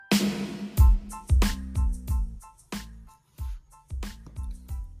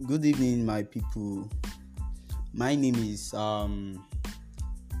Good evening, my people. My name is Dolly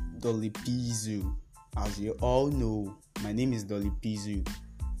Pizu. As you all know, my name is Dolly Pizu.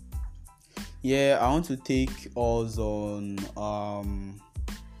 I want to take us on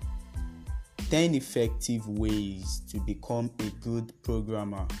 10 effective ways to become a good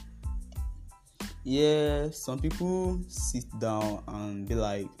programmer. Some people sit down and be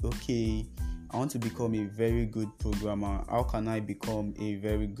like, okay, I want to become a very good programmer. How can I become a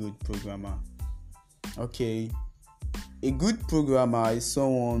very good programmer? Okay, a good programmer is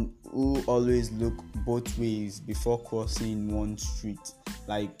someone who always look both ways before crossing one street.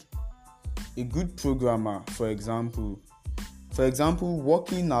 Like a good programmer, for example,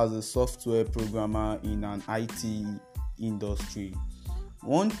 working as a software programmer in an IT industry.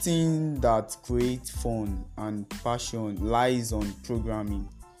 One thing that creates fun and passion lies on programming.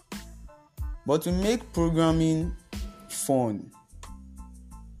 But to make programming fun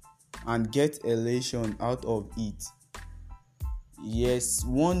and get elation out of it,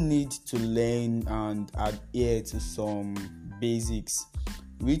 one needs to learn and adhere to some basics,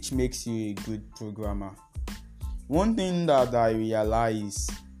 which makes you a good programmer. One thing that I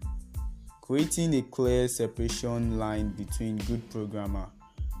realize, creating a clear separation line between good programmer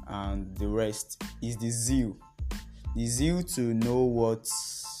and the rest is the zeal to know what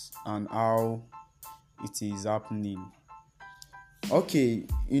and how it is happening. Okay,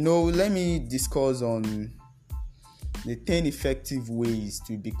 let me discuss on the 10 effective ways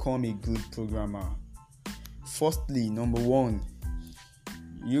to become a good programmer. Firstly, number 1,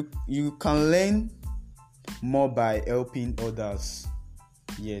 you can learn more by helping others.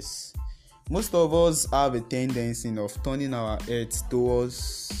 Yes, most of us have a tendency of turning our heads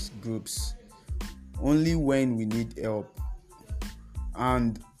towards groups only when we need help,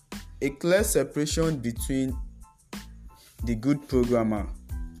 and a clear separation between the good programmer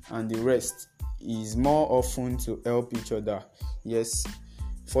and the rest is more often to help each other. Yes,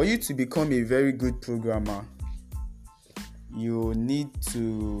 for you to become a very good programmer, you need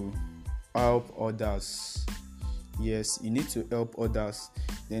to help others. Yes, you need to help others.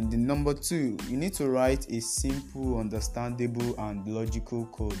 Then the number 2, you need to write a simple, understandable, and logical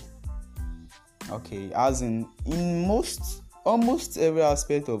code. Okay, as in almost every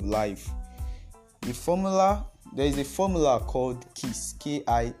aspect of life, there is a formula called KISS,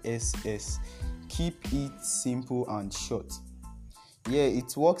 KISS. Keep it simple and short.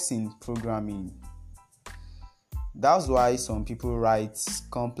 It works in programming. That's why some people write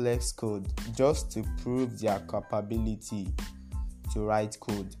complex code just to prove their capability to write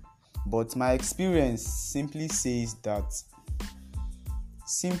code. But my experience simply says that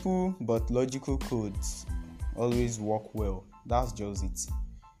simple but logical codes always work well. That's just it.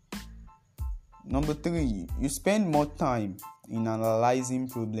 Number 3, you spend more time in analyzing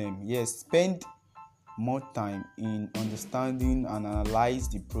problem. Yes, spend more time in understanding and analyze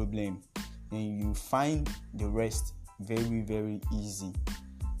the problem, and you find the rest very, very easy.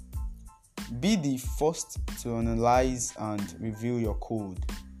 Be the first to analyze and review your code.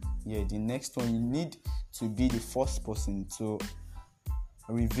 The next one, you need to be the first person to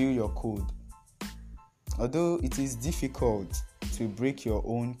review your code. Although it is difficult to break your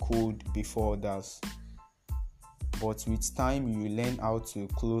own code before others, but with time you learn how to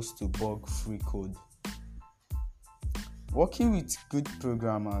close to bug-free code. Working with good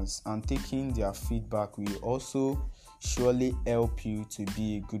programmers and taking their feedback will also surely help you to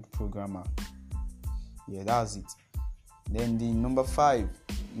be a good programmer. That's it. Then the number 5,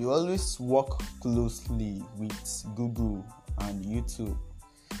 you always work closely with Google and YouTube.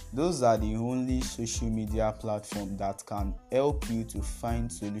 Those are the only social media platforms that can help you to find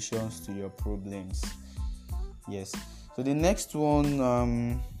solutions to your problems. So the next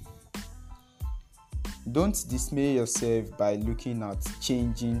one, don't dismay yourself by looking at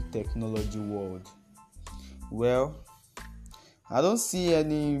changing technology world. I don't see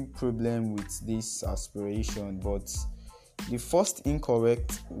any problem with this aspiration, but the first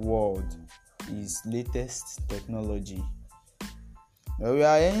incorrect word is latest technology. We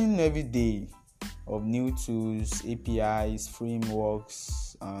are learning every day of new tools, APIs,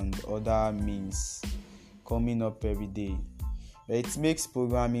 frameworks, and other means coming up every day. It makes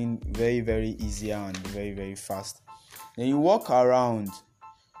programming very, very easier and very, very fast. Then you walk around.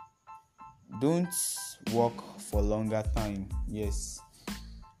 Don't work for longer time. You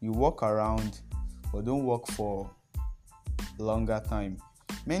walk around, but don't work for longer time.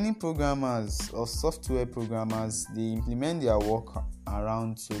 Many programmers or software programmers, they implement their work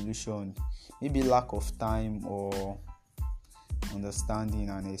around solution, maybe lack of time or understanding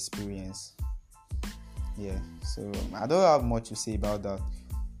and experience. So I don't have much to say about that.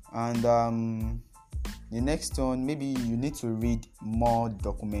 And the next one, maybe you need to read more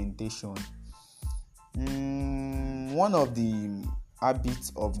documentation. One of the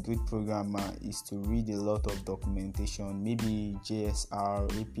habits of good programmer is to read a lot of documentation, maybe JSR,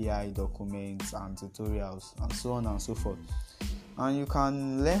 API documents, and tutorials, and so on and so forth. And you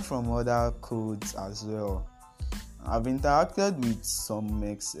can learn from other codes as well. I've interacted with some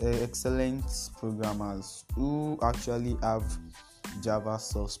excellent programmers who actually have Java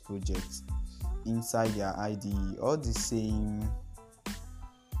source projects inside their IDE. All the same,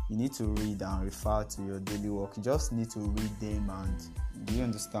 you need to read and refer to your daily work. You just need to read them, and do you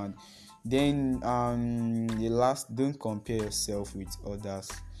understand? Then the last, don't compare yourself with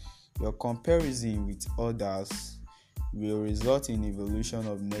others. Your comparison with others will result in evolution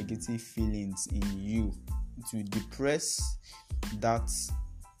of negative feelings in you. It will depress that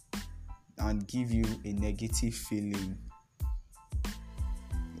and give you a negative feeling.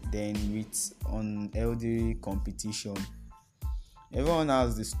 Then with unhealthy competition, everyone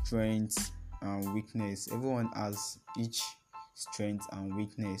has the strength and weakness. Everyone has each strength and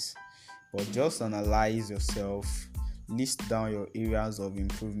weakness, but just analyze yourself, list down your areas of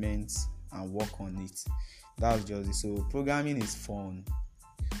improvement, and work on it. That's just it. So programming is fun,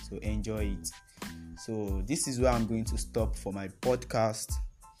 so enjoy it. So this is where I'm going to stop for my podcast.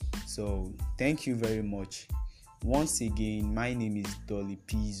 So thank you very much. Once again, my name is Dolly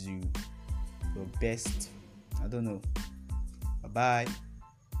Pizu, your best. I don't know. Bye bye.